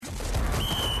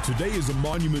Today is a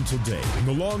monumental day in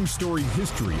the long storied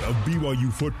history of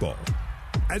BYU football.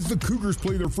 As the Cougars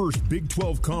play their first Big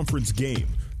 12 conference game,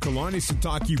 Kalani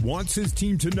Sitake wants his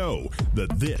team to know that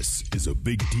this is a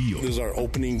big deal. This is our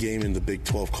opening game in the Big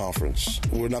 12 conference.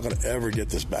 We're not going to ever get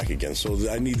this back again. So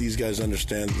I need these guys to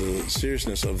understand the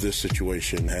seriousness of this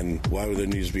situation and why there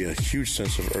needs to be a huge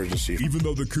sense of urgency. Even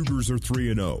though the Cougars are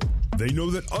 3-0, they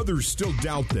know that others still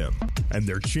doubt them, and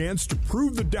their chance to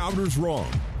prove the doubters wrong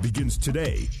begins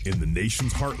today in the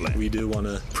nation's heartland. We do want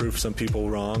to prove some people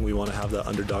wrong. We want to have that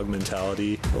underdog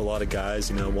mentality. A lot of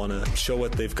guys, want to show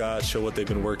what they've got, show what they've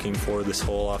been working for this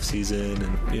whole offseason,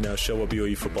 and, show what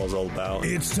BYU football is all about.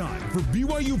 It's time for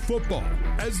BYU football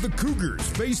as the Cougars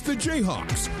face the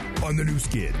Jayhawks on the new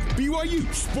Skid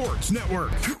BYU Sports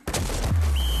Network.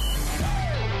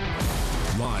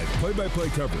 Live play-by-play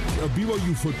coverage of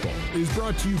BYU football is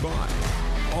brought to you by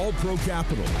All Pro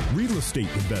Capital Real Estate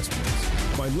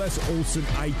Investments, by Les Olson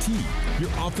IT, your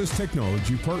office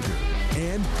technology partner,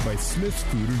 and by Smith's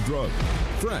Food and Drug,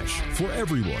 fresh for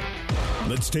everyone.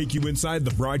 Let's take you inside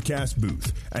the broadcast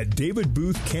booth at David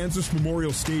Booth Kansas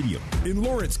Memorial Stadium in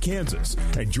Lawrence, Kansas,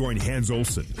 and join Hans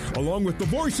Olsen, along with the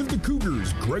voice of the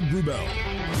Cougars, Greg Wrubell.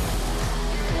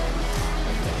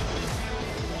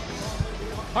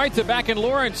 All right, so back in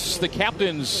Lawrence, the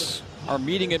captains are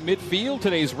meeting at midfield.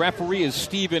 Today's referee is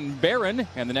Stephen Barron,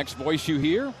 and the next voice you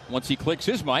hear, once he clicks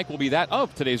his mic, will be that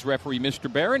of today's referee,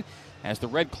 Mr. Barron. As the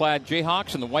red-clad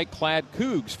Jayhawks and the white-clad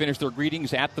Cougs finish their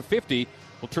greetings at the 50,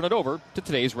 we'll turn it over to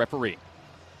today's referee.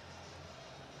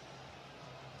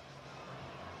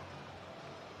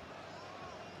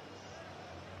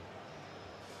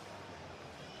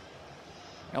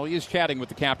 Well, he is chatting with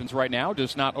the captains right now,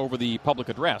 just not over the public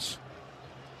address.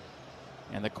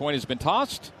 And the coin has been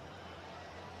tossed.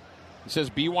 He says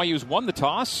BYU's won the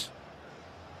toss.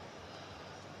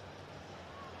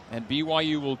 And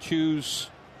BYU will choose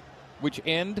which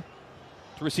end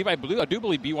to receive. I do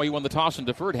believe BYU won the toss in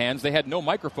deferred hands. They had no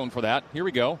microphone for that. Here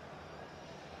we go.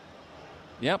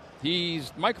 Yep,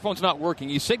 microphone's not working.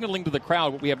 He's signaling to the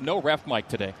crowd, but we have no ref mic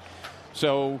today.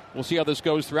 So we'll see how this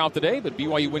goes throughout the day. But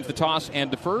BYU wins the toss and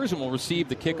defers, and will receive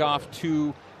the kickoff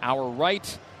to our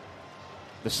right,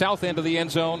 the south end of the end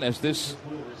zone, as this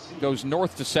goes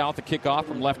north to south, the kickoff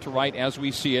from left to right as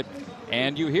we see it.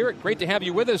 And you hear it. Great to have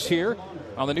you with us here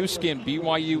on the new Skin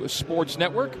BYU Sports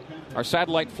Network. Our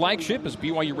satellite flagship is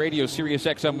BYU Radio Sirius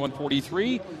XM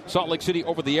 143. Salt Lake City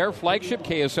over-the-air flagship,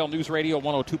 KSL News Radio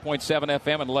 102.7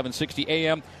 FM and 1160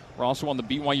 AM. We're also on the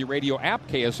BYU Radio app,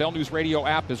 KSL News Radio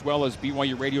app, as well as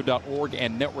BYURadio.org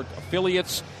and network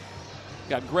affiliates.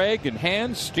 Got Greg and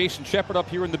Hans, Jason Shepard up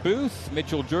here in the booth,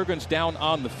 Mitchell Juergens down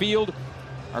on the field.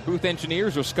 Our booth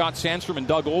engineers are Scott Sandstrom and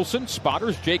Doug Olson.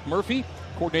 Spotters, Jake Murphy.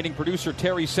 Coordinating producer,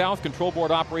 Terry South. Control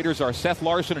board operators are Seth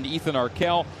Larson and Ethan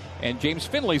Arkell. And James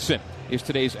Finlayson is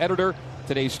today's editor.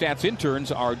 Today's stats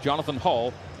interns are Jonathan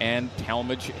Hull and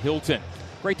Talmadge Hilton.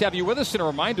 Great to have you with us, and a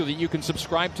reminder that you can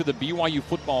subscribe to the BYU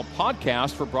Football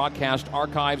Podcast for broadcast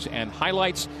archives and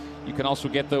highlights. You can also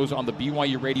get those on the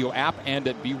BYU Radio app and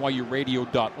at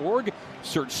BYURadio.org.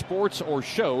 Search sports or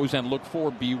shows and look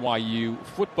for BYU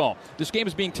football. This game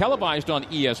is being televised on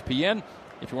ESPN.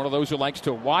 If you're one of those who likes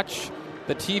to watch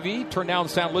the TV, turn down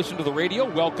the sound, listen to the radio,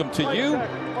 welcome to you.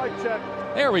 Mic check.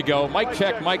 There we go. Mic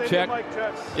check.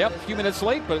 Yep, a few minutes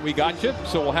late, but we got you.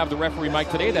 So we'll have the referee mic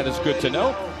today. That is good to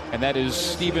know. And that is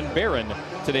Stephen Barron,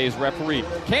 today's referee.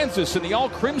 Kansas in the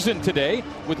all-crimson today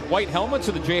with white helmets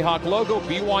and the Jayhawk logo.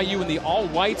 BYU in the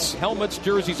all-whites, helmets,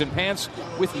 jerseys, and pants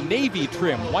with navy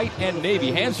trim, white and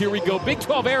navy. Hands, here we go. Big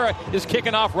 12 era is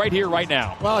kicking off right here, right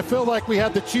now. Well, I feel like we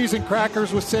had the cheese and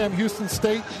crackers with Sam Houston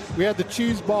State. We had the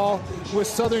cheese ball with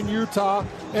Southern Utah.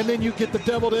 And then you get the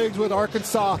deviled eggs with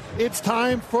Arkansas. It's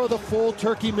time for the full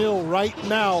turkey meal right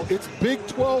now. It's Big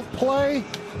 12 play,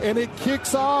 and it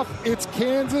kicks off. It's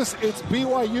Kansas. It's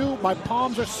BYU. My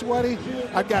palms are sweaty.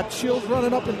 I've got chills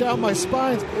running up and down my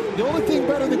spines. The only thing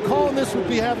better than calling this would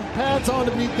be having pads on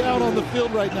to be down on the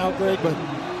field right now, Greg, but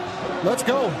let's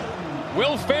go.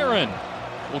 Will Farron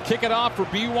will kick it off for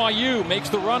BYU. Makes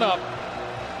the run-up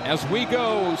as we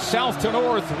go south to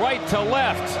north, right to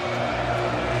left.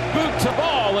 Boot to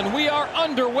ball, and we are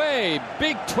underway.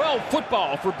 Big 12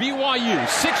 football for BYU.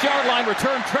 6-yard line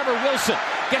return. Trevor Wilson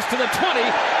gets to the 20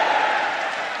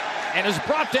 and is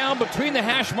brought down between the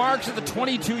hash marks at the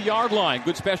 22-yard line.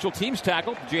 Good special teams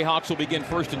tackle. The Jayhawks will begin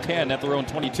 1st and 10 at their own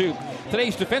 22.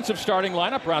 Today's defensive starting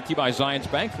lineup brought to you by Zions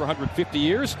Bank for 150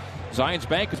 years. Zions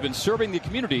Bank has been serving the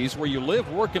communities where you live,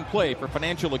 work, and play for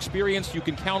financial experience you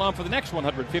can count on for the next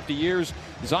 150 years.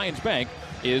 Zions Bank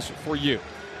is for you.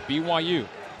 BYU.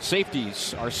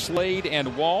 Safeties are Slade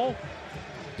and Wall.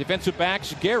 Defensive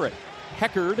backs, Garrett,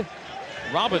 Heckard,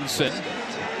 Robinson.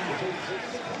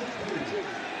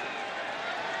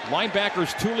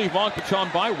 Linebackers, Tooley, Vaughn,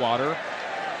 Pachon, Bywater,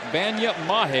 Banya,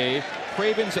 Mahe,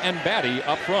 Cravens, and Batty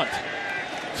up front.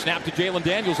 Snap to Jalen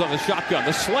Daniels on the shotgun.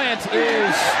 The slant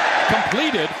is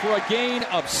completed for a gain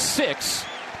of 6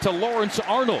 to Lawrence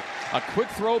Arnold. A quick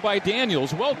throw by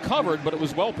Daniels, well covered, but it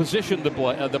was well positioned, the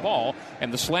ball,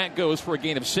 and the slant goes for a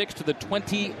gain of 6 to the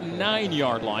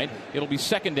 29-yard line. It'll be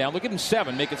second down. Look at him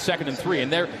 7, make it 2nd and 3,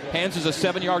 and their hands is a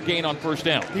 7-yard gain on first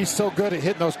down. He's so good at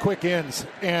hitting those quick ends,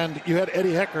 and you had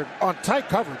Eddie Heckard on tight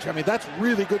coverage. I mean, that's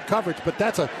really good coverage, but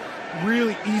that's a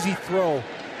really easy throw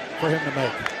for him to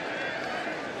make.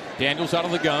 Daniels out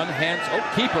of the gun,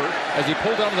 keeper, as he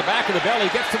pulled out of the back of the belly,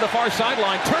 gets to the far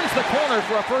sideline, turns the corner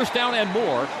for a first down and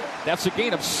more. That's a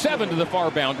gain of 7 to the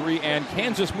far boundary, and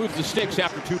Kansas moves the sticks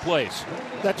after 2 plays.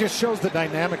 That just shows the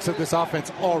dynamics of this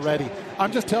offense already.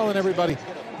 I'm just telling everybody,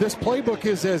 this playbook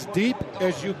is as deep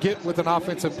as you get with an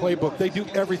offensive playbook. They do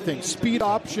everything. Speed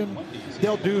option,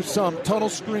 they'll do some tunnel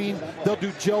screen, they'll do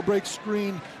jailbreak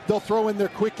screen, they'll throw in their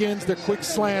quick ends, their quick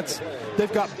slants.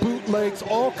 They've got bootlegs,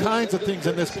 all kinds of things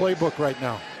in this playbook right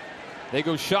now. They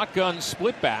go shotgun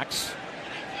split backs.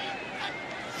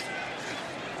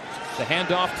 The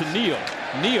handoff to Neal.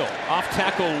 Neal, off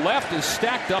tackle left, is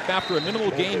stacked up after a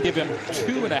minimal gain. Give him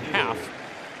 2.5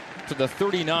 to the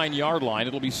 39-yard line.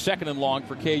 It'll be 2nd and long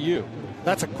for KU.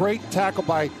 That's a great tackle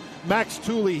by Max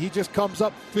Tooley. He just comes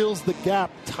up, fills the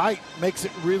gap tight, makes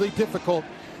it really difficult.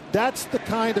 That's the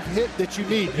kind of hit that you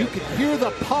need. You can hear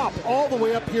the pop all the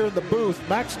way up here in the booth.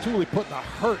 Max Tooley putting a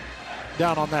hurt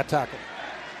down on that tackle.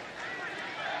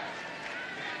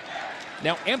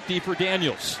 Now empty for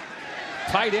Daniels.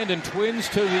 Tight end and twins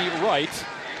to the right.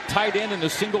 Tight end and a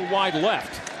single wide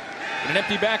left. In an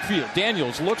empty backfield,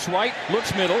 Daniels looks right,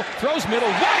 looks middle, throws middle.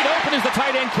 Wide open is the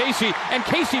tight end Casey. And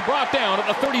Casey brought down at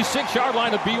the 36-yard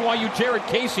line of BYU. Jared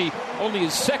Casey, only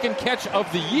his 2nd catch of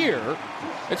the year.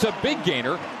 It's a big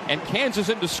gainer, and Kansas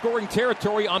into scoring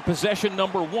territory on possession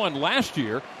number 1. Last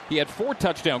year, he had 4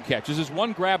 touchdown catches. His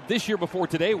one grab this year before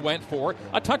today went for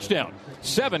a touchdown.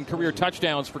 7 career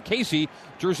touchdowns for Casey,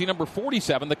 jersey number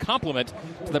 47, the complement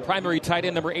to the primary tight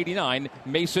end number 89,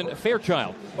 Mason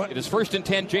Fairchild. It is 1st and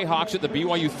 10, Jayhawks at the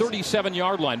BYU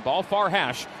 37-yard line. Ball far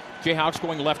hash. Jayhawks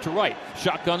going left to right.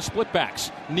 Shotgun split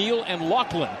backs. Neal and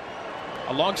Laughlin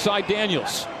alongside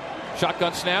Daniels.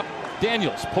 Shotgun snap.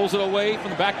 Daniels pulls it away from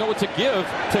the back. No, it's a give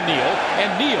to Neal.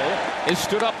 And Neal is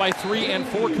stood up by 3 and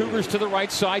 4 Cougars to the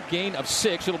right side. Gain of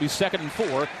 6. It'll be 2nd and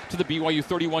 4 to the BYU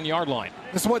 31-yard line.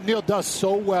 This is what Neal does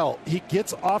so well. He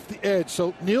gets off the edge.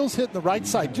 So Neal's hitting the right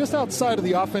side, just outside of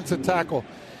the offensive tackle.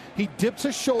 He dips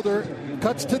his shoulder,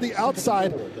 cuts to the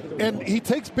outside, and he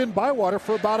takes Ben Bywater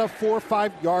for about a 4 or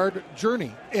 5 yard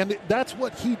journey. And that's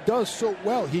what he does so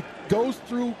well. He goes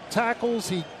through tackles.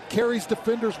 He carries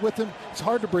defenders with him. It's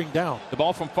hard to bring down. The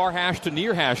ball from far hash to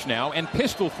near hash now, and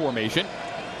pistol formation.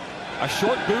 A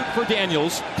short boot for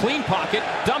Daniels. Clean pocket.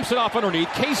 Dumps it off underneath.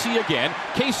 Casey again.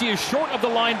 Casey is short of the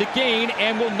line to gain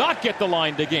and will not get the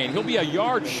line to gain. He'll be a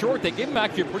yard short. They give him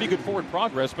actually a pretty good forward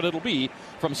progress, but it'll be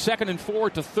from 2nd and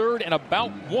 4 to 3rd and about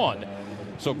 1.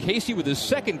 So Casey with his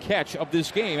 2nd catch of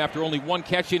this game after only 1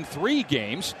 catch in 3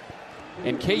 games.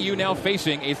 And KU now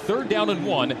facing a 3rd down and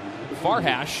 1. Far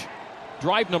hash.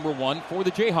 Drive number 1 for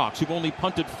the Jayhawks, who've only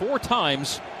punted 4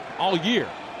 times all year.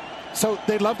 So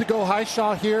they love to go high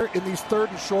shot here in these 3rd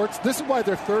and shorts. This is why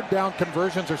their 3rd down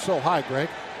conversions are so high, Greg.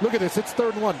 Look at this. It's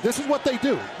 3rd and 1. This is what they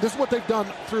do. This is what they've done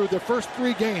through their first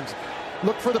 3 games.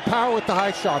 Look for the power with the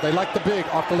high shot. They like the big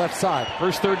off the left side.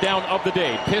 First 3rd down of the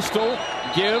day. Pistol,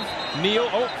 give, Neal,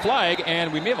 flag,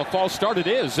 and we may have a false start. It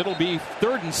is. It'll be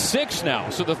 3rd and 6 now.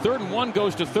 So the 3rd and 1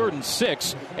 goes to 3rd and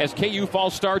 6 as KU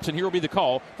false starts, and here will be the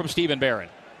call from Stephen Barron.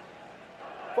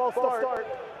 False start.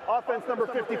 Offense number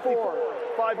 54.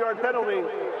 5-yard penalty.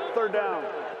 3rd down.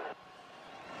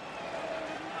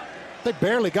 They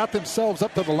barely got themselves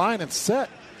up to the line and set.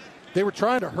 They were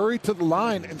trying to hurry to the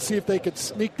line and see if they could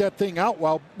sneak that thing out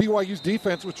while BYU's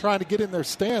defense was trying to get in their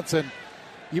stance. And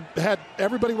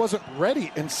everybody wasn't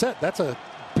ready and set. That's a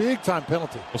big-time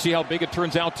penalty. We'll see how big it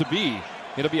turns out to be.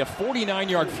 It'll be a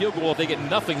 49-yard field goal if they get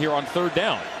nothing here on 3rd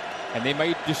down. And they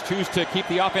might just choose to keep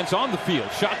the offense on the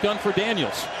field. Shotgun for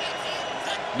Daniels.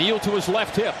 Neal to his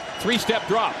left hip. 3-step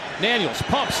drop. Daniels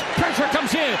pumps. Pressure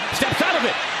comes in. Steps out of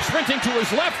it. Sprinting to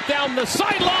his left down the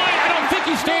sideline. I don't think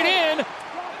he stayed in.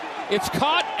 It's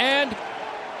caught and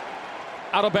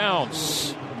out of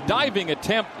bounds. Diving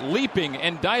attempt, leaping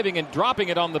and diving and dropping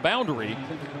it on the boundary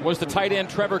was the tight end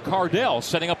Trevor Cardell,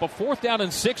 setting up a 4th down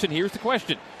and 6. And here's the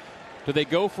question. Do they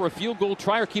go for a field goal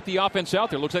try or keep the offense out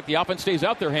there? Looks like the offense stays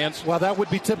out there, Hans. Well, that would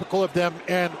be typical of them.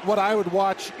 And what I would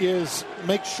watch is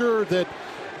make sure that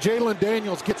Jalen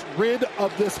Daniels gets rid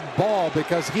of this ball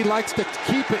because he likes to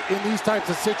keep it in these types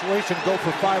of situations, go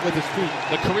for 5 with his feet.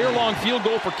 The career-long field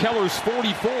goal for Keller's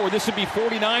 44. This would be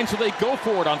 49, so they go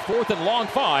for it on 4th and long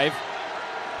 5.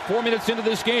 4 minutes into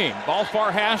this game. Ball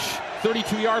far hash,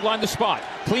 32-yard line to spot.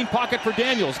 Clean pocket for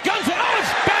Daniels. Guns it. Oh,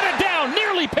 it's batted down.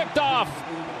 Nearly picked off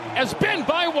as Ben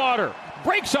Bywater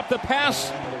breaks up the pass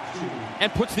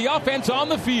and puts the offense on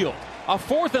the field. A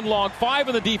 4th and long 5,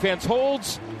 and the defense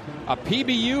holds. A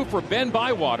PBU for Ben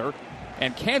Bywater,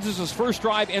 and Kansas's first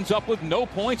drive ends up with no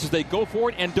points as they go for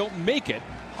it and don't make it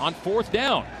on 4th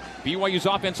down. BYU's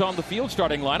offense on the field,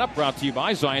 starting lineup brought to you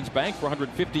by Zions Bank. For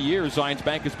 150 years, Zions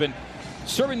Bank has been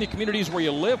serving the communities where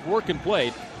you live, work, and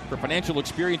play. For financial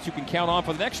experience you can count on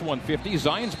for the next 150,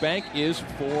 Zions Bank is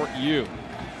for you.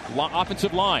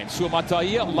 Offensive line,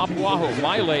 Suamataia, Lapuaho,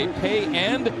 Maile, Pay,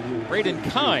 and Braden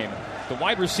Kime. The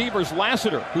wide receivers,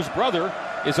 Lassiter, whose brother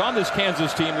is on this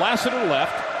Kansas team. Lassiter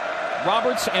left,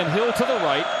 Roberts and Hill to the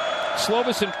right.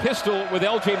 Slovis and Pistol with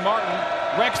L.J. Martin.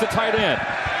 Rex the tight end.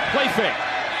 Play fake.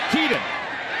 Keaton.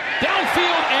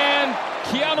 Downfield, and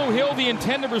Keanu Hill, the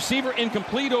intended receiver,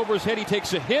 incomplete over his head. He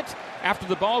takes a hit. After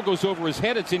the ball goes over his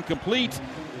head, it's incomplete.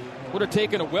 Would have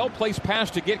taken a well-placed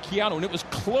pass to get Keanu, and it was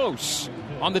close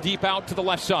on the deep out to the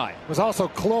left side. It was also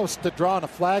close to drawing a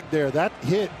flag there. That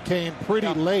hit came pretty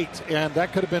late, and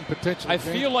that could have been potentially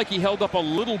dangerous. feel like he held up a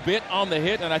little bit on the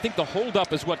hit, and I think the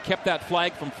holdup is what kept that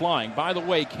flag from flying. By the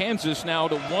way, Kansas now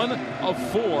to 1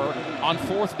 of 4 on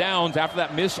 4th downs after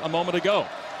that miss a moment ago.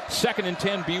 2nd and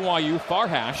 10, BYU, far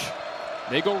hash.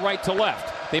 They go right to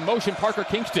left. They motion Parker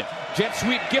Kingston. Jet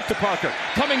sweep, gift to Parker.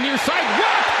 Coming near side,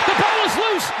 rock! The ball is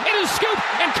loose. It is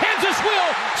scooped, and Kansas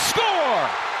will score!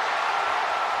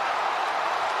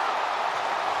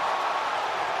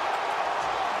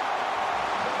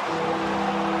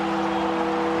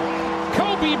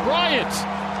 Kobe Bryant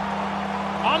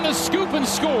on the scoop and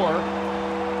score,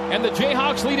 and the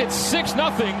Jayhawks lead it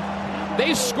 6-0.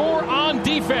 They score on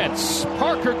defense.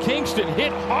 Parker Kingston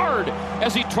hit hard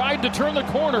as he tried to turn the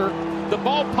corner. The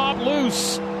ball popped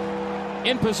loose.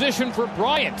 In position for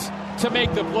Bryant to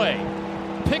make the play.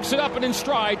 Picks it up and in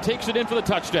stride, takes it in for the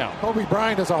touchdown. Kobe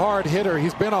Bryant is a hard hitter.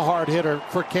 He's been a hard hitter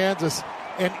for Kansas.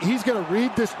 And he's going to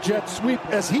read this jet sweep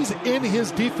as he's in his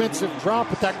defensive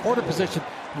drop at that corner position.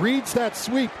 Reads that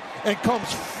sweep and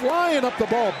comes flying up the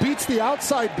ball, beats the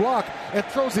outside block, and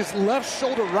throws his left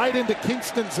shoulder right into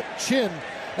Kingston's chin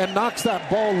and knocks that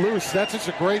ball loose. That's just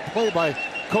a great play by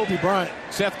Kobe Bryant.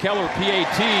 Seth Keller,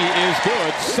 PAT, is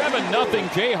good. 7-0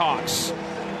 Jayhawks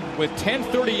with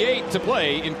 10:38 to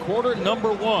play in quarter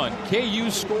number 1.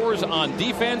 KU scores on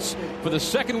defense for the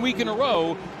second week in a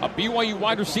row. A BYU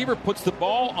wide receiver puts the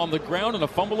ball on the ground and a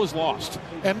fumble is lost.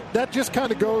 And that just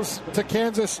kind of goes to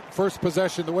Kansas' first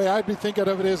possession. The way I'd be thinking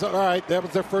of it is, all right, that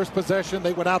was their first possession.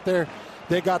 They went out there,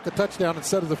 they got the touchdown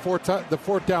instead of the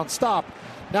fourth down stop.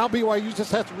 Now BYU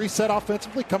just has to reset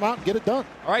offensively, come out and get it done.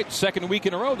 All right, second week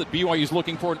in a row that BYU is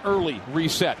looking for an early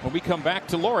reset. When we come back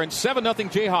to Lawrence, 7-0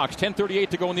 Jayhawks, 10:38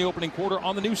 to go in the opening quarter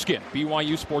on the new skin,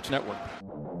 BYU Sports Network.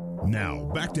 Now,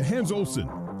 back to Hans Olsen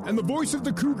and the voice of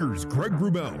the Cougars, Greg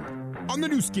Wrubell, on the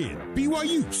new skin,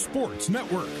 BYU Sports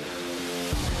Network.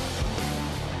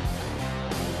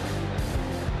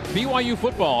 BYU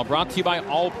football brought to you by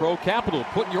All Pro Capital.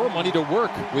 Put your money to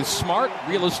work with smart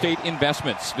real estate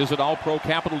investments. Visit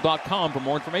allprocapital.com for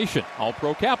more information. All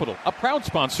Pro Capital, a proud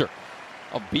sponsor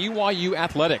of BYU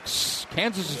Athletics.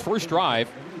 Kansas's first drive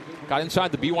got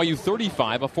inside the BYU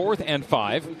 35. A 4th and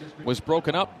 5 was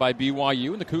broken up by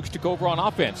BYU, and the Cougs took over on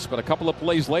offense. But a couple of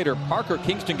plays later, Parker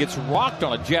Kingston gets rocked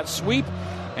on a jet sweep,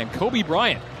 and Kobe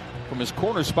Bryant from his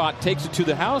corner spot takes it to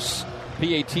the house.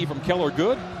 PAT from Keller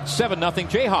good. 7-0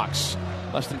 Jayhawks.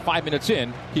 Less than 5 minutes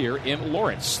in here in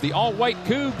Lawrence. The all-white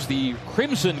Cougs, the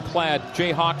crimson-clad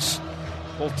Jayhawks.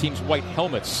 Both teams' white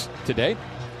helmets today.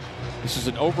 This is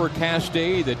an overcast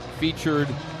day that featured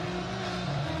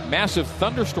massive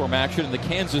thunderstorm action in the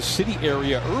Kansas City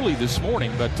area early this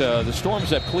morning, but the storms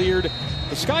have cleared.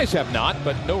 The skies have not,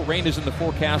 but no rain is in the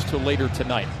forecast till later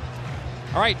tonight.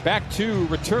 All right, back to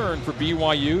return for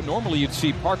BYU. Normally you'd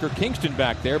see Parker Kingston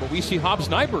back there, but we see Hobbs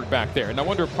Nyberg back there. And I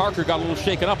wonder if Parker got a little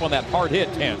shaken up on that hard hit,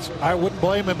 Hans. I wouldn't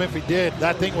blame him if he did.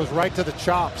 That thing was right to the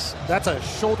chops. That's a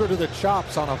shoulder to the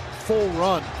chops on a full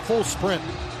run, full sprint.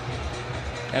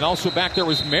 And also back there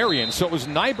was Marion. So it was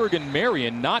Nyberg and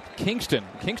Marion, not Kingston.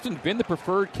 Kingston's been the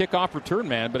preferred kickoff return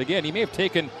man, but again, he may have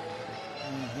taken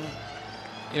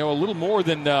a little more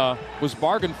than was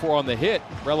bargained for on the hit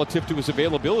relative to his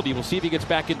availability. We'll see if he gets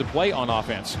back into play on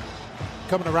offense.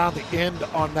 coming around the end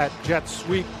on that jet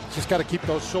sweep. Just got to keep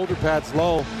those shoulder pads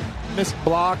low. Missed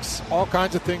blocks, all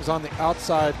kinds of things on the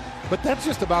outside. But that's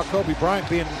just about Kobe Bryant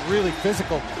being really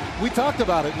physical. We talked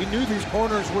about it. We knew these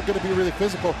corners were going to be really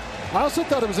physical. I also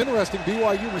thought it was interesting,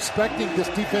 BYU respecting this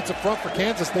defensive front for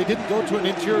Kansas. They didn't go to an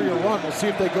interior run. We'll see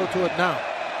if they go to it now.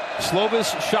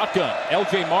 Slovis shotgun.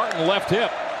 L.J. Martin left hip.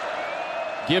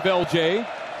 Give L.J.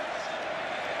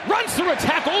 Runs through a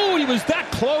tackle. Oh, he was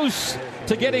that close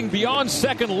to getting beyond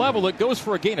second level. It goes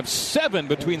for a gain of 7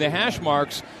 between the hash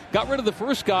marks. Got rid of the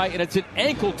first guy, and it's an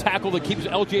ankle tackle that keeps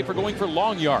L.J. from going for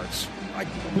long yards. I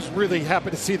was really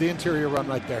happy to see the interior run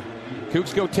right there.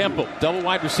 Cougs go temple. Double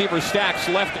wide receiver stacks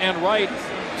left and right.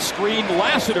 Screen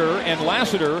Lassiter, and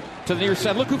Lassiter to the near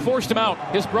side. Look who forced him out.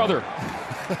 His brother.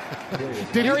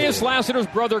 Darius Lassiter's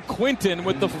brother Quinton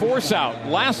with the force out.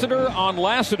 Lassiter on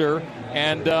Lassiter.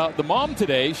 And the mom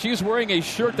today, she's wearing a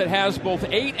shirt that has both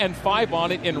 8 and 5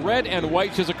 on it in red and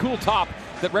white. She has a cool top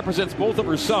that represents both of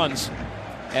her sons.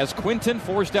 As Quinton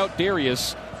forced out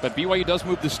Darius, but BYU does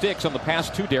move the sticks on the pass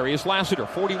to Darius Lassiter.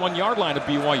 41-yard line of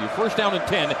BYU. First down and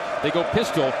 10. They go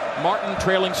pistol. Martin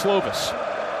trailing Slovis.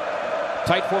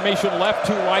 Tight formation left,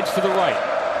 2 wides to the right.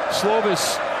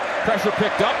 Slovis, pressure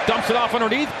picked up, dumps it off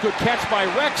underneath. Good catch by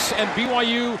Rex, and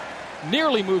BYU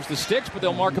nearly moves the sticks, but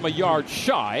they'll mark him a yard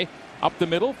shy. Up the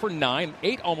middle for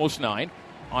 8, almost 9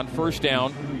 on first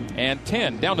down and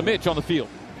 10. Down to Mitch on the field.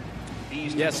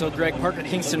 Yeah, so Greg, Parker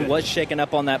Kingston was shaken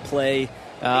up on that play.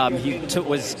 He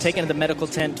was taken to the medical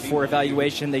tent for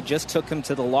evaluation. They just took him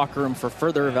to the locker room for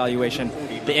further evaluation.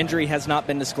 The injury has not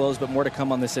been disclosed, but more to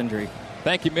come on this injury.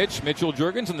 Thank you, Mitch. Mitchell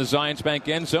Juergens in the Zions Bank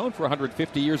end zone for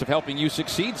 150 years of helping you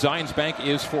succeed. Zions Bank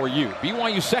is for you.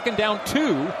 BYU second down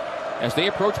 2 as they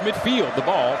approach midfield. The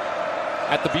ball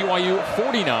at the BYU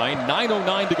 49,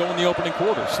 9:09 to go in the opening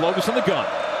quarter. Slovis in the gun.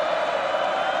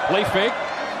 Play fake.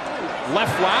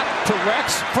 Left flat to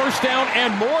Rex. First down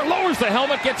and more. Lowers the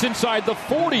helmet. Gets inside the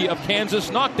 40 of Kansas.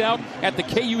 Knocked out at the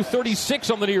KU 36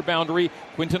 on the near boundary.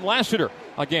 Quinton Lassiter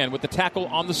again with the tackle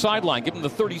on the sideline. Give him the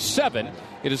 37.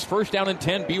 It is first down and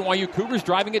 10. BYU Cougars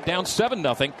driving it down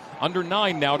 7-0. Under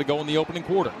 9 now to go in the opening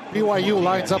quarter. BYU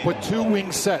lines up with 2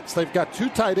 wing sets. They've got 2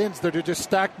 tight ends that are just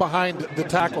stacked behind the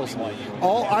tackles.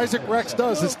 All Isaac Rex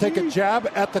does is take a jab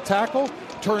at the tackle,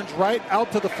 turns right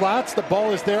out to the flats. The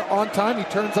ball is there on time. He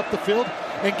turns up the field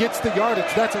and gets the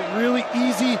yardage. That's a really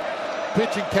easy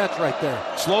pitch and catch right there.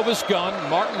 Slovis gun.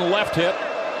 Martin left hip.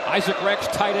 Isaac Rex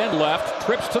tight end left.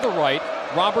 Trips to the right.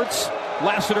 Roberts,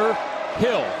 Lassiter,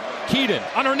 Hill. Keaton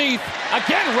underneath.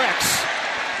 Again Rex.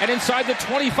 And inside the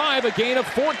 25, a gain of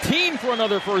 14 for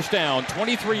another first down.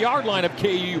 23-yard line of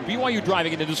KU. BYU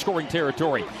driving it into scoring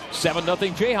territory.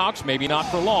 7-0 Jayhawks, maybe not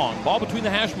for long. Ball between the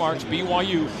hash marks.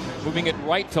 BYU moving it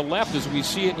right to left as we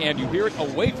see it, and you hear it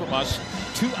away from us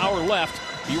to our left.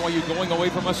 BYU going away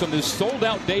from us on this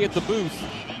sold-out day at the booth.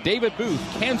 David Booth,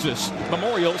 Kansas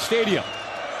Memorial Stadium.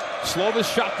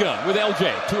 Slovis shotgun with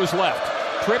LJ to his left.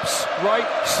 Trips right,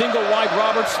 single wide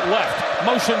Roberts left.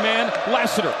 Motion man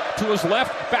Lassiter to his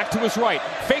left, back to his right.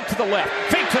 Fake to the left,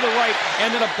 fake to the right,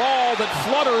 and then a ball that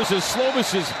flutters as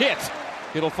Slovis is hit.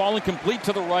 It'll fall incomplete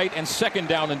to the right, and second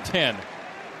down and 10.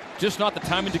 Just not the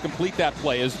timing to complete that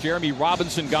play as Jeremy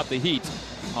Robinson got the heat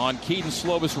on Keaton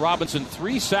Slovis Robinson.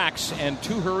 3 sacks and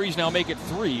 2 hurries now make it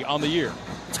 3 on the year.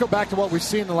 Let's go back to what we've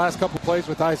seen in the last couple of plays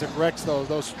with Isaac Rex, though.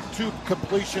 Those 2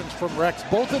 completions from Rex,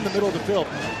 both in the middle of the field.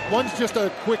 One's just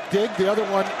a quick dig. The other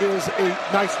one is a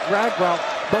nice drag route,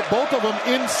 but both of them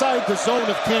inside the zone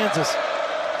of Kansas.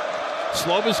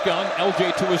 Slovis gun,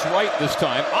 LJ to his right this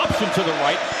time. Option to the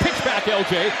right. Pitch back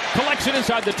LJ. Collects it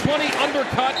inside the 20.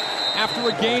 Undercut after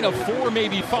a gain of 4,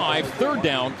 maybe 5. Third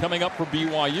down coming up for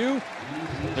BYU.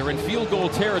 They're in field goal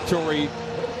territory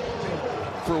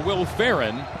for Will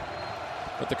Farron.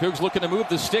 But the Cougs looking to move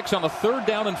the sticks on a 3rd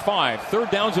down and 5. Third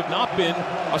downs have not been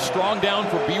a strong down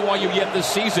for BYU yet this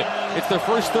season. It's their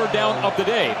first third down of the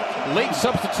day. Late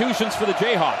substitutions for the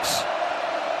Jayhawks.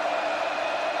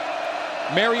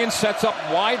 Marion sets up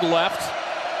wide left.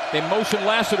 They motion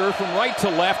Lassiter from right to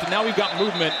left, and now we've got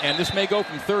movement, and this may go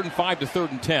from 3rd and 5 to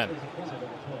 3rd and 10.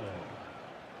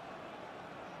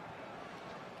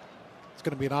 It's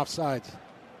going to be an offside.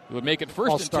 It would make it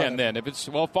first and 10 then. If it's,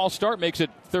 false start makes it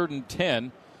 3rd and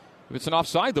 10. If it's an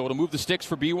offside, though, it'll move the sticks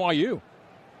for BYU.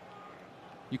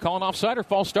 You call an offside or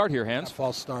false start here, Hans? Yeah,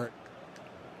 false start.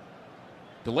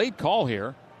 Delayed call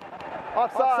here.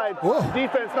 Offside. Whoa.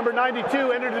 Defense number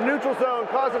 92 entered the neutral zone,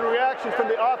 causing a reaction from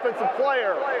the offensive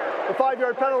player. The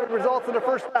 5-yard penalty results in a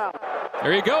first down.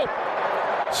 There you go.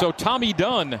 So Tommy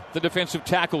Dunn, the defensive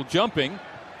tackle, jumping.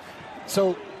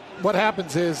 So what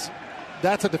happens is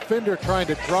that's a defender trying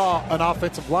to draw an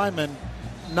offensive lineman,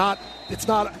 It's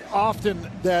not often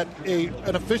that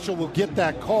an official will get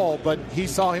that call, but he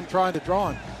saw him trying to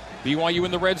draw him. BYU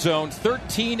in the red zone,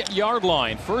 13-yard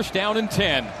line, first down and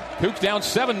 10. Cougs down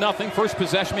 7-0, first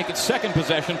possession, make it second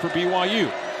possession for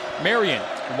BYU. Marion,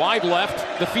 wide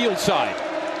left, the field side.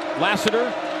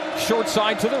 Lassiter, short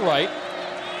side to the right.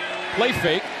 Play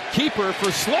fake, keeper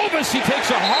for Slovis. He takes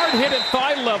a hard hit at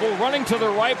thigh level, running to the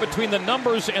right between the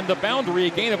numbers and the boundary, a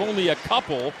gain of only a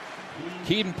couple.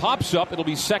 Keaton pops up, it'll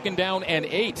be second down and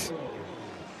 8.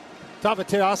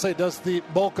 Tavatease does the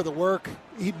bulk of the work.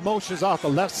 He motions off the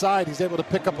left side. He's able to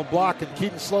pick up a block, and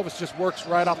Keaton Slovis just works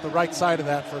right off the right side of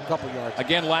that for a couple yards.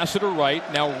 Again, Lassiter right.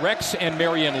 Now Rex and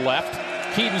Marion left.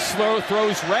 Keaton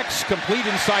throws Rex complete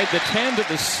inside the 10 to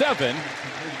the 7.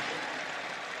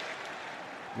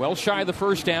 Well shy of the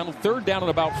first down. Third down at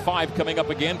about 5 coming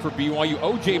up again for BYU.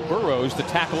 O.J. Burrows, the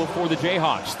tackle for the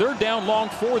Jayhawks. Third down, long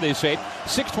 4, they say.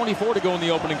 6:24 to go in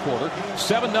the opening quarter.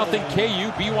 7-0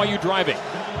 KU, BYU driving.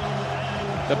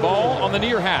 The ball on the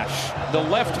near hash, the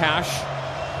left hash,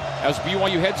 as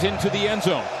BYU heads into the end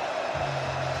zone.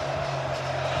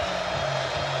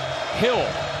 Hill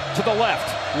to the left.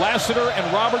 Lassiter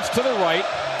and Roberts to the right.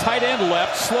 Tight end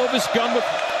left. Slovis gun with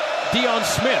Deion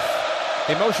Smith.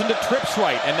 They motion to trips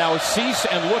right, and now cease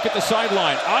and look at the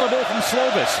sideline. Audible from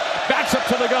Slovis. Backs up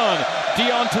to the gun.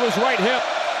 Deion to his right hip.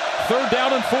 Third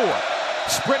down and 4.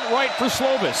 Sprint right for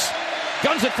Slovis.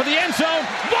 Guns it for the end zone.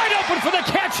 Wide open for the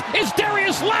catch is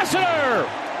Darius Lassiter.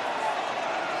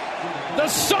 The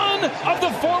son of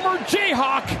the former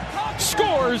Jayhawk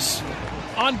scores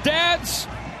on Dad's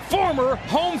former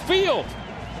home field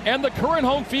and the current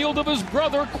home field of his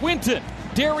brother Quinton.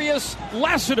 Darius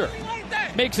Lassiter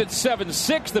makes it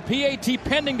 7-6. The PAT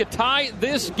pending to tie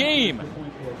this game.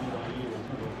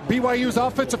 BYU's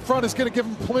offensive front is going to give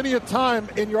them plenty of time,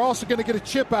 and you're also going to get a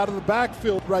chip out of the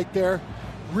backfield right there.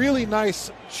 Really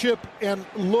nice chip and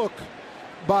look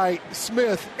by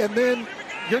Smith, and then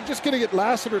you're just going to get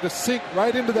Lassiter to sink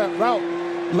right into that route.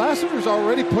 Lassiter's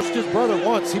already pushed his brother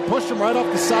once. He pushed him right off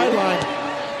the sideline.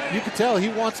 You can tell he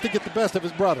wants to get the best of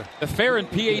his brother. The fair in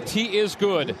PAT is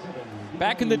good.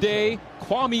 Back in the day,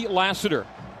 Kwame Lassiter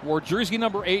wore jersey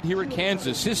number 8 here at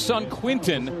Kansas. His son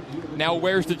Quinton now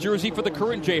wears the jersey for the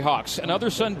current Jayhawks. Another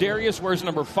son, Darius, wears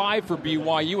number 5 for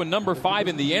BYU and number 5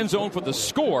 in the end zone for the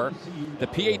score. The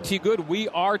PAT good, we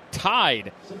are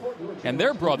tied. And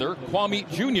their brother, Kwame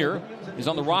Jr., is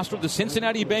on the roster of the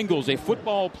Cincinnati Bengals, a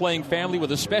football-playing family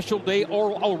with a special day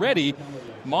already.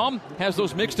 Mom has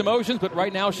those mixed emotions, but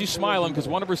right now she's smiling because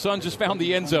one of her sons just found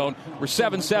the end zone. We're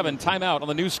 7-7, timeout on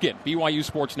the new skin, BYU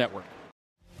Sports Network.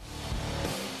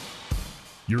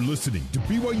 You're listening to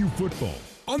BYU Football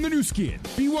on the new skin,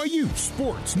 BYU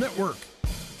Sports Network.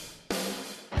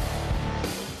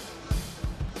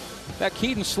 That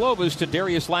Keaton Slovis to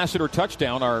Darius Lassiter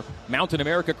touchdown, our Mountain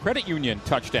America Credit Union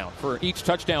touchdown. For each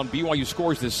touchdown BYU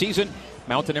scores this season,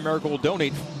 Mountain America will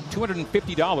donate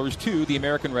 $250 to the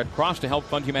American Red Cross to help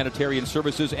fund humanitarian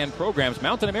services and programs.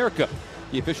 Mountain America,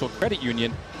 the official credit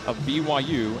union of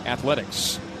BYU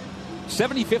Athletics.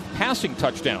 75th passing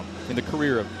touchdown in the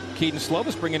career of Keaton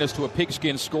Slovis, bringing us to a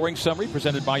pigskin scoring summary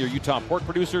presented by your Utah pork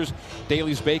producers,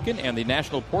 Daly's Bacon, and the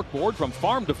National Pork Board. From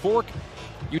farm to fork,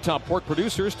 Utah pork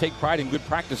producers take pride in good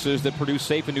practices that produce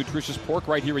safe and nutritious pork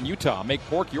right here in Utah. Make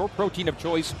pork your protein of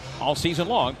choice all season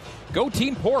long. Go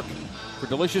Team Pork. For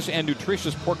delicious and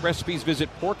nutritious pork recipes, visit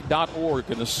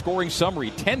pork.org. In the scoring summary,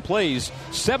 10 plays,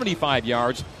 75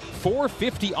 yards,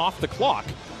 4:50 off the clock.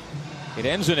 It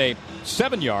ends in a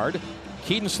 7-yard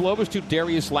Keaton Slovis to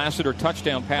Darius Lassiter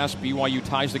touchdown pass. BYU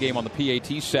ties the game on the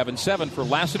PAT 7-7 for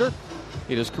Lassiter.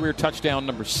 It is career touchdown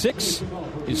number 6,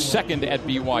 his second at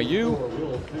BYU.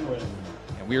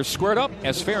 And we are squared up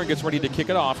as Farron gets ready to kick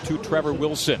it off to Trevor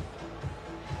Wilson.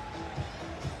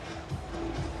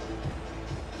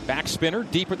 Back spinner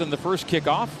deeper than the first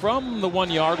kickoff from the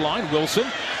 1-yard line. Wilson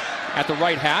at the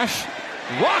right hash.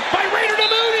 Rocked by Raider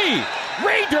DeMooney.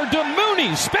 Raider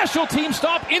DeMooney, special team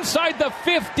stop inside the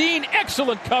 15.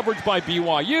 Excellent coverage by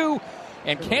BYU.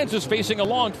 And Kansas facing a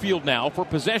long field now for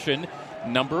possession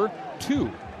number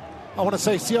 2. I want to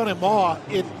say Sione Ma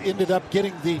ended up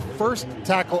getting the first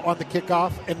tackle on the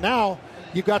kickoff, and now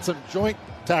you've got some joint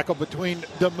tackle between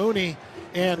DeMooney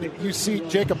and you see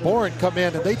Jacob Boren come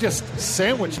in, and they just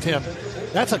sandwiched him.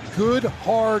 That's a good,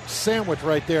 hard sandwich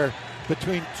right there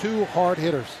between two hard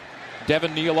hitters.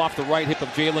 Devin Neal off the right hip of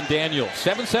Jalen Daniels.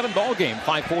 7-7 ball game.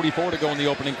 5:44 to go in the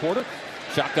opening quarter.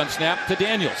 Shotgun snap to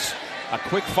Daniels. A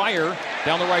quick fire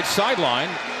down the right sideline.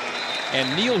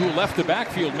 And Neal, who left the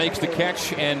backfield, makes the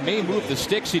catch and may move the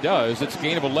sticks. He does. It's a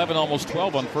gain of 11, almost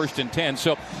 12 on 1st and 10.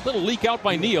 So a little leak out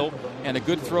by Neal and a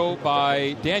good throw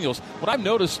by Daniels. What I've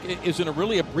noticed is in a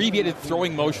really abbreviated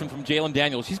throwing motion from Jalen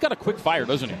Daniels. He's got a quick fire,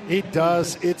 doesn't he? He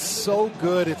does. It's so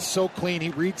good. It's so clean. He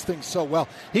reads things so well.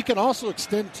 He can also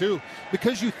extend, too.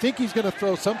 Because you think he's going to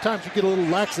throw, sometimes you get a little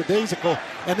lackadaisical,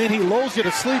 and then he lulls you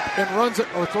to sleep and runs it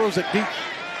or throws it deep.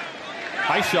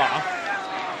 Highshaw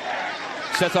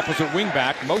sets up as a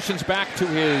wingback, motions back to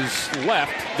his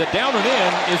left. The down and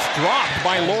in is dropped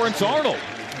by Lawrence Arnold.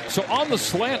 So on the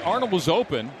slant, Arnold was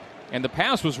open, and the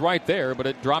pass was right there, but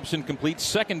it drops incomplete.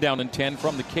 2nd down and 10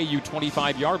 from the KU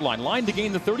 25-yard line. Line to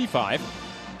gain the 35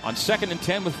 on 2nd and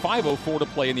 10 with 5:04 to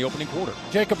play in the opening quarter.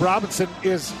 Jacob Robinson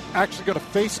is actually going to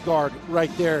face guard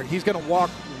right there. He's going to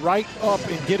walk right up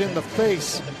and get in the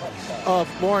face of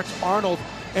Lawrence Arnold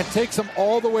and takes him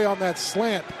all the way on that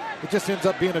slant. It just ends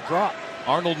up being a drop.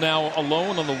 Arnold now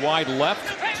alone on the wide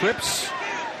left, trips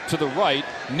to the right.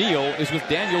 Neal is with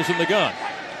Daniels in the gun.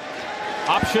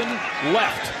 Option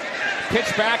left,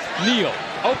 pitch back, Neal.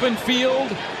 Open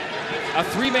field, a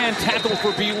 3-man tackle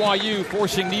for BYU,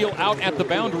 forcing Neal out at the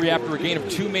boundary after a gain of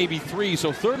 2, maybe 3.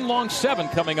 So 3rd and long 7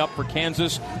 coming up for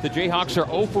Kansas. The Jayhawks are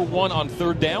 0 for 1 on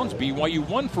 3rd downs. BYU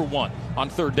 1 for 1 on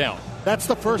 3rd down. That's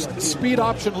the first speed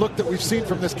option look that we've seen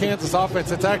from this Kansas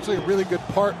offense. It's actually a really good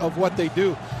part of what they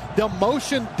do. They'll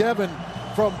motion Devin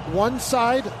from one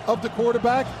side of the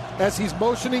quarterback. As he's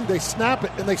motioning, they snap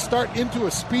it, and they start into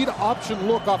a speed option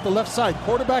look off the left side.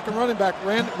 Quarterback and running back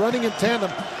running in tandem,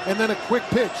 and then a quick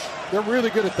pitch. They're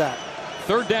really good at that.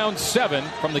 3rd down 7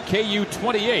 from the KU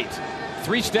 28.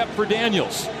 3-step for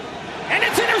Daniels. And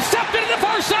it's intercepted at the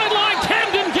far sideline.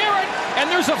 Camden Garrett, and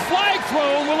there's a flag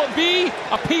thrown. Will it be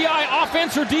a PI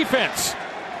offense or defense?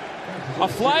 A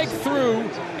flag through,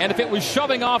 and if it was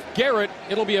shoving off Garrett,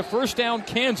 it'll be a 1st down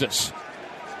Kansas.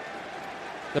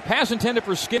 The pass intended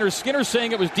for Skinner. Skinner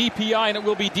saying it was DPI, and it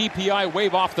will be DPI.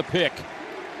 Wave off the pick.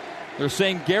 They're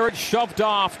saying Garrett shoved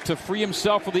off to free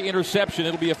himself for the interception.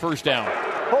 It'll be a 1st down.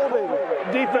 Holding,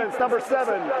 defense number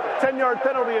 7. 10-yard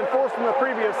penalty enforced from the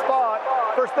previous spot.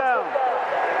 1st down.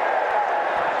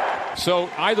 So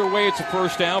either way, it's a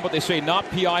 1st down, but they say not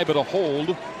PI, but a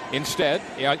hold instead.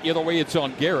 Either way, it's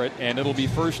on Garrett, and it'll be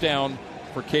 1st down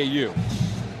for KU.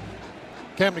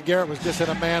 Camden Garrett was just in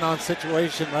a man-on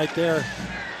situation right there.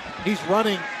 He's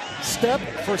running step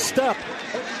for step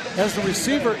as the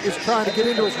receiver is trying to get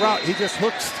into his route. He just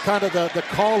hooks kind of the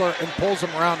collar and pulls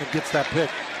him around and gets that pick.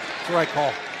 It's the right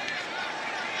call.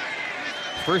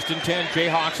 1st and 10,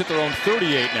 Jayhawks at their own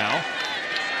 38 now.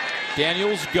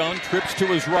 Daniels gun trips to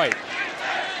his right.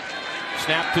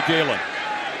 Snap to Jalen.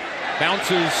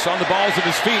 Bounces on the balls of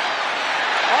his feet.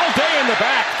 All day in the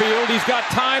backfield. He's got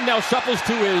time. Now shuffles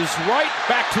to his right,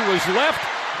 back to his left,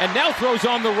 and now throws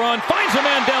on the run. Finds a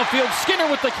man downfield. Skinner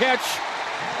with the catch.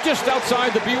 Just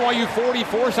outside the BYU 40,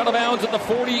 forced out of bounds at the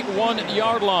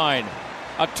 41-yard line.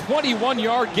 A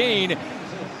 21-yard gain.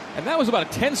 And that was about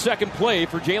a 10-second play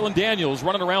for Jalen Daniels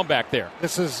running around back there.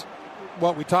 This is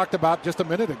what we talked about just a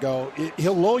minute ago.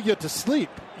 He'll lull you to sleep.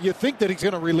 You think that he's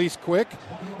going to release quick,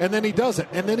 and then he doesn't.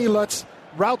 And then he lets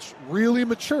routes really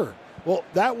mature. Well,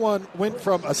 that one went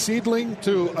from a seedling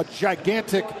to a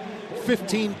gigantic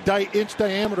 15-inch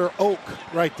diameter oak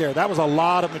right there. That was a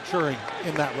lot of maturing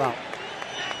in that route.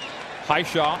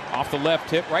 Highshaw off the left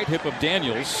hip, right hip of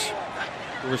Daniels,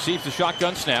 who receives the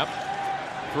shotgun snap,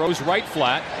 throws right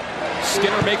flat.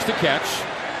 Skinner makes the catch,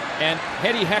 and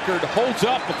Hetty Heckard holds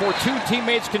up before 2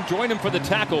 teammates can join him for the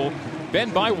tackle. Ben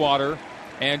Bywater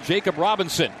and Jacob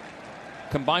Robinson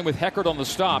combined with Heckard on the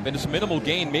stop, and it's minimal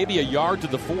gain, maybe a yard to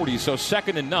the 40. So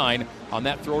 2nd and 9 on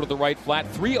that throw to the right flat.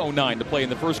 3:09 to play in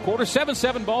the first quarter.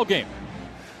 7-7 ball game.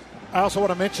 I also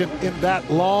want to mention in that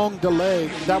long delay,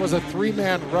 that was a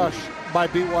 3-man rush by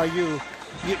BYU.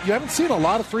 You haven't seen a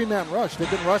lot of 3-man rush. They've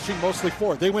been rushing mostly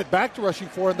 4. They went back to rushing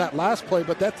 4 in that last play,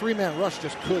 but that 3-man rush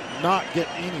just could not get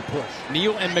any push.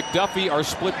 Neal and McDuffie are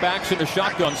split backs in a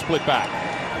shotgun split back.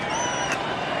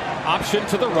 Option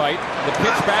to the right. The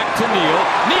pitch back to Neal.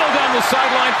 Neal down the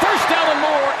sideline. 1st down and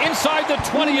more inside the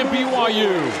 20 of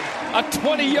BYU. A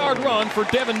 20-yard run for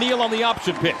Devin Neal on the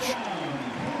option pitch.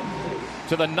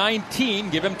 To the 19,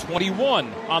 give him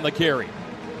 21 on the carry.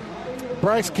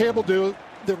 Bryce Cabledew,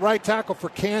 the right tackle for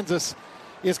Kansas,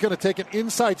 is going to take an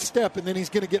inside step, and then he's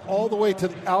going to get all the way to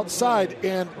the outside,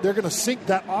 and they're going to sink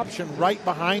that option right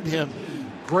behind him.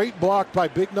 Great block by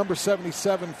big number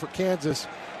 77 for Kansas,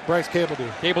 Bryce Cabledew.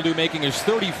 Cabledew making his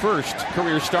 31st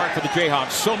career start for the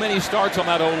Jayhawks. So many starts on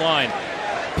that O-line.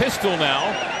 Pistol now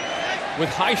with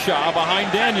Highshaw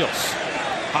behind Daniels.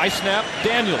 High snap,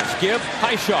 Daniels, give,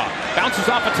 Highshaw. Bounces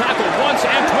off a tackle once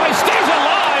and twice, stays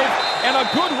alive! And a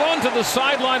good run to the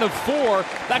sideline of 4.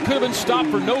 That could have been stopped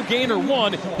for no gain or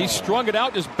 1. He strung it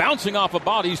out, just bouncing off of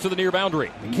bodies to the near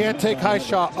boundary. You can't take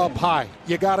Highshaw up high.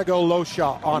 You got to go low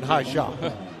shot on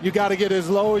Highshaw. You got to get as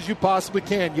low as you possibly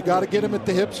can. You got to get him at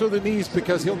the hips or the knees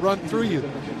because he'll run through you.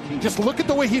 Just look at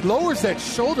the way he lowers that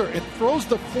shoulder and throws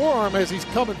the forearm as he's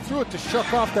coming through it to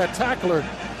shuck off that tackler.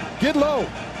 Get low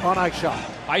on Highshaw.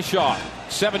 Highshaw,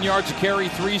 7 yards a carry,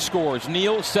 3 scores.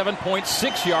 Neal,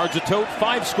 7.6 yards a tote,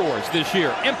 5 scores this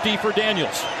year. Empty for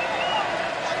Daniels.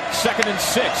 2nd and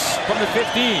 6 from the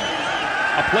 15.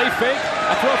 A play fake,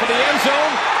 a throw for the end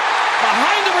zone.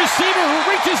 Behind the receiver who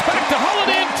reaches back to haul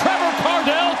it in, Trevor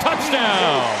Cardell,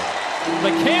 touchdown. The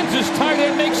Kansas tight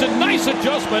end makes a nice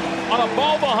adjustment on a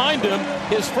ball behind him.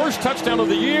 His first touchdown of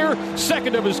the year,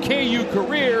 second of his KU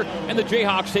career, and the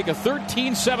Jayhawks take a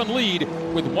 13-7 lead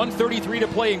with 1:33 to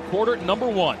play in quarter number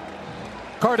 1.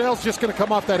 Cardell's just going to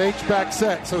come off that H-back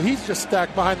set, so he's just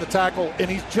stacked behind the tackle, and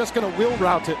he's just going to wheel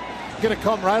route it. Going to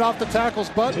come right off the tackle's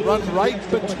butt, run right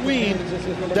between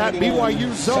that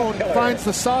BYU zone, finds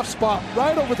the soft spot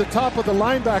right over the top of the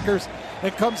linebackers,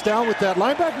 and comes down with that.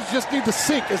 Linebackers just need to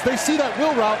sink. As they see that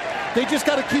wheel route, they just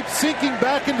got to keep sinking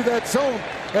back into that zone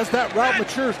as that route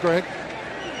matures, Greg.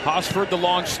 Hosford, the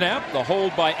long snap. The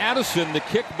hold by Addison. The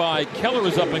kick by Keller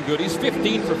is up and good. He's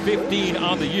 15 for 15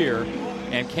 on the year.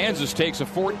 And Kansas takes a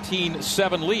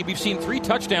 14-7 lead. We've seen 3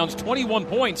 touchdowns, 21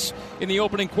 points in the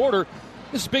opening quarter.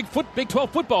 This is Big 12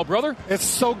 football, brother. It's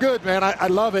so good, man. I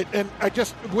love it. And I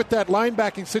just, with that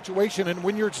linebacking situation, and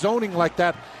when you're zoning like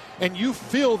that, and you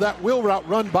feel that wheel route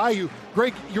run by you,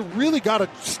 Greg, you really got to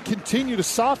continue to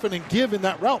soften and give in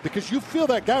that route because you feel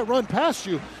that guy run past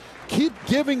you. Keep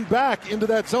giving back into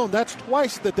that zone. That's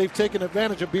twice that they've taken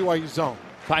advantage of BYU zone.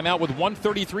 Timeout with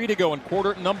 1:33 to go in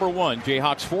quarter number 1.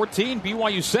 Jayhawks 14,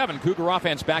 BYU 7. Cougar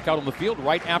offense back out on the field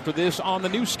right after this on the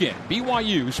new skin,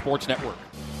 BYU Sports Network.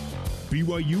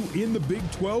 BYU in the Big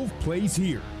 12 plays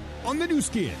here on the new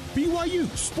skin, BYU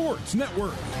Sports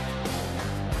Network.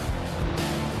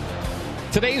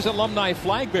 Today's alumni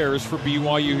flag bearers for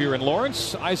BYU here in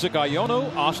Lawrence: Isaac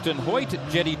Iono, Austin Hoyt,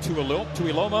 Jetty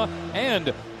Tuiloma,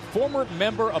 and former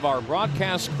member of our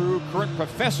broadcast crew, current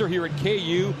professor here at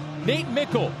KU, Nate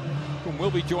Mickle, whom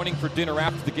we'll be joining for dinner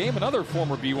after the game. Another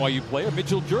former BYU player,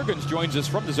 Mitchell Juergens, joins us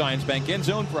from the Zions Bank end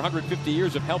zone for 150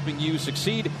 years of helping you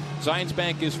succeed. Zions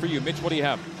Bank is for you. Mitch, what do you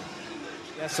have?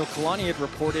 Yeah, so Kalani had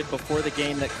reported before the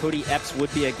game that Cody Epps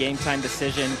would be a game-time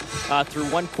decision. Through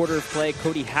one quarter of play,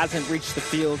 Cody hasn't reached the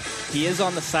field. He is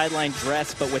on the sideline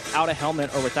dressed, but without a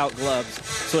helmet or without gloves.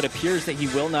 So it appears that he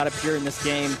will not appear in this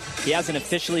game. He hasn't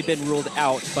officially been ruled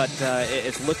out, but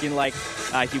it's looking like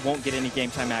he won't get any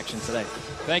game-time action today.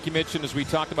 Thank you, Mitch. And as we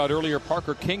talked about earlier,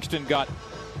 Parker Kingston got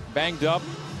banged up.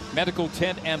 Medical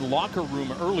tent and locker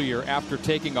room earlier after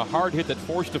taking a hard hit that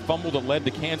forced a fumble that led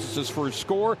to Kansas's first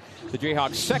score. The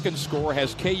Jayhawks' second score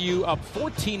has KU up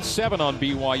 14-7 on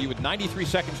BYU with 93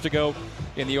 seconds to go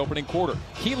in the opening quarter.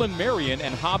 Keelan Marion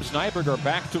and Hobbs Nyberg are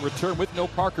back to return with no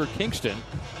Parker Kingston.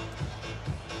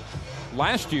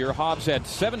 Last year, Hobbs had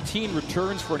 17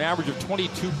 returns for an average of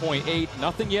 22.8.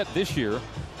 Nothing yet this year.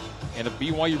 And if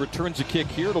BYU returns a kick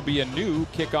here, it'll be a new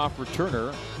kickoff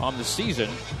returner on the season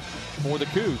for the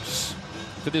Cougs.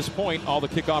 To this point, all the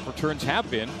kickoff returns have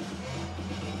been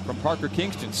from Parker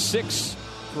Kingston. 6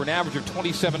 for an average of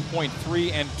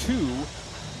 27.3 and 2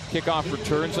 kickoff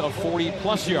returns of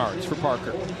 40-plus yards for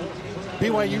Parker.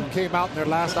 BYU came out in their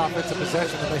last offensive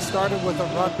possession, and they started with a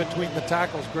run between the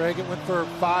tackles, Greg. It went for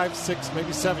 5, 6,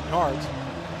 maybe 7 yards.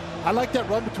 I like that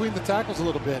run between the tackles a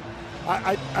little bit.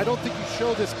 I don't think you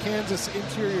show this Kansas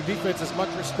interior defense as much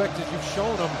respect as you've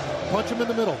shown them. Punch them in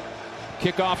the middle.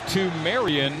 Kickoff to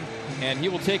Marion, and he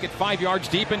will take it 5 yards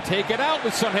deep and take it out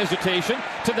with some hesitation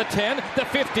to the 10, the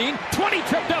 15, 20,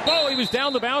 tripped up. Oh, he was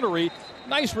down the boundary.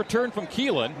 Nice return from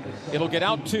Keelan. It'll get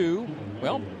out to,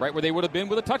 well, right where they would have been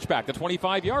with a touchback, the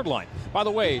 25-yard line. By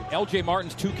the way, L.J.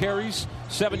 Martin's 2 carries,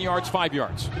 7 yards, 5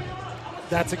 yards.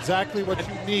 That's exactly what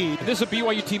you need. And this is a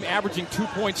BYU team averaging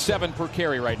 2.7 per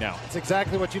carry right now. It's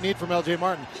exactly what you need from L.J.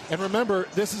 Martin. And remember,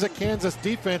 this is a Kansas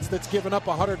defense that's given up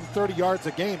 130 yards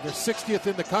a game. They're 60th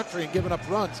in the country and giving up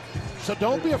runs. So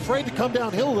don't be afraid to come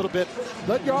downhill a little bit.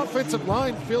 Let your offensive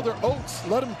line feel their oats.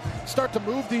 Let them start to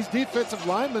move these defensive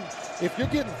linemen. If you're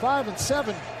getting 5 and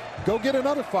 7, go get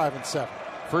another 5 and 7.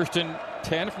 1st and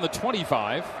 10 from the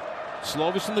 25.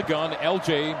 Slovis in the gun.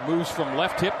 L.J. moves from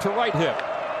left hip to right hip.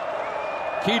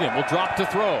 Keaton will drop to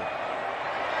throw.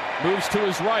 Moves to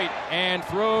his right and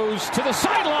throws to the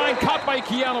sideline. Caught by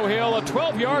Keanu Hill. A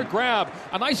 12-yard grab.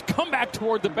 A nice comeback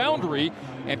toward the boundary.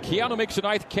 And Keanu makes a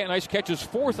nice catch, his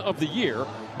 4th of the year.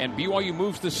 And BYU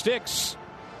moves the sticks.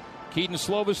 Keaton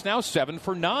Slovis now 7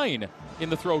 for 9 in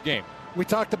the throw game. We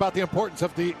talked about the importance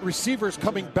of the receivers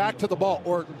coming back to the ball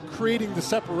or creating the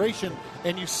separation,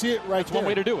 and you see it right there. One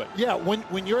way to do it. Yeah,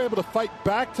 when you're able to fight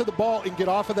back to the ball and get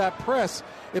off of that press,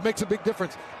 it makes a big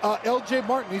difference. L.J.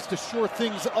 Martin needs to shore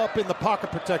things up in the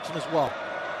pocket protection as well.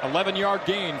 11-yard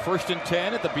gain, 1st and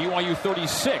 10 at the BYU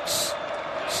 36.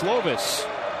 Slovis.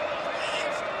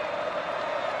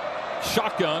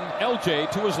 Shotgun, L.J.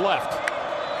 to his left.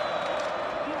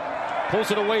 Pulls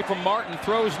it away from Martin,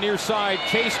 throws near side.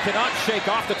 Chase cannot shake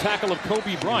off the tackle of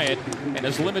Kobe Bryant and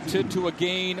is limited to a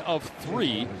gain of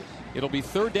 3. It'll be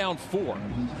 3rd down 4.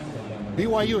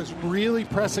 BYU is really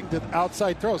pressing the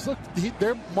outside throws. Look,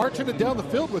 they're marching it down the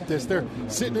field with this. They're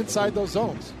sitting inside those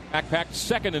zones. Backpack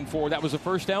 2nd and 4. That was a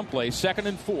first down play. 2nd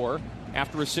and 4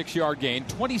 after a 6-yard gain.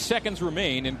 20 seconds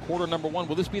remain in quarter number 1.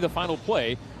 Will this be the final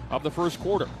play of the first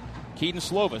quarter? Keaton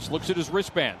Slovis looks at his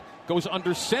wristband. Goes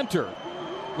under center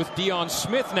with Deion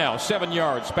Smith now 7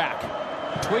 yards back.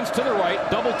 Twins to the right,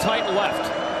 double tight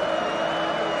left.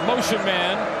 Motion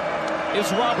man is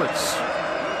Roberts.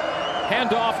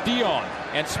 Handoff Deion.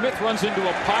 And Smith runs into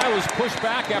a pile, is pushed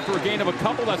back after a gain of a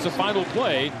couple. That's the final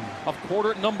play of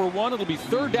quarter number 1. It'll be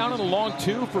 3rd down and a long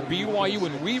 2 for BYU,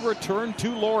 and we return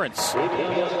to Lawrence. That's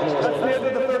the end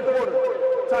of the third quarter.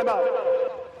 Timeout.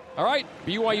 All right,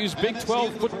 BYU's Big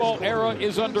 12 football era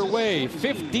is underway.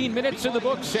 15 minutes in the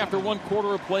books after 1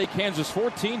 quarter of play. Kansas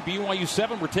 14, BYU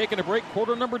 7. We're taking a break.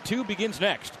 Quarter number 2 begins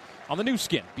next on the new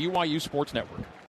skin, BYU Sports Network.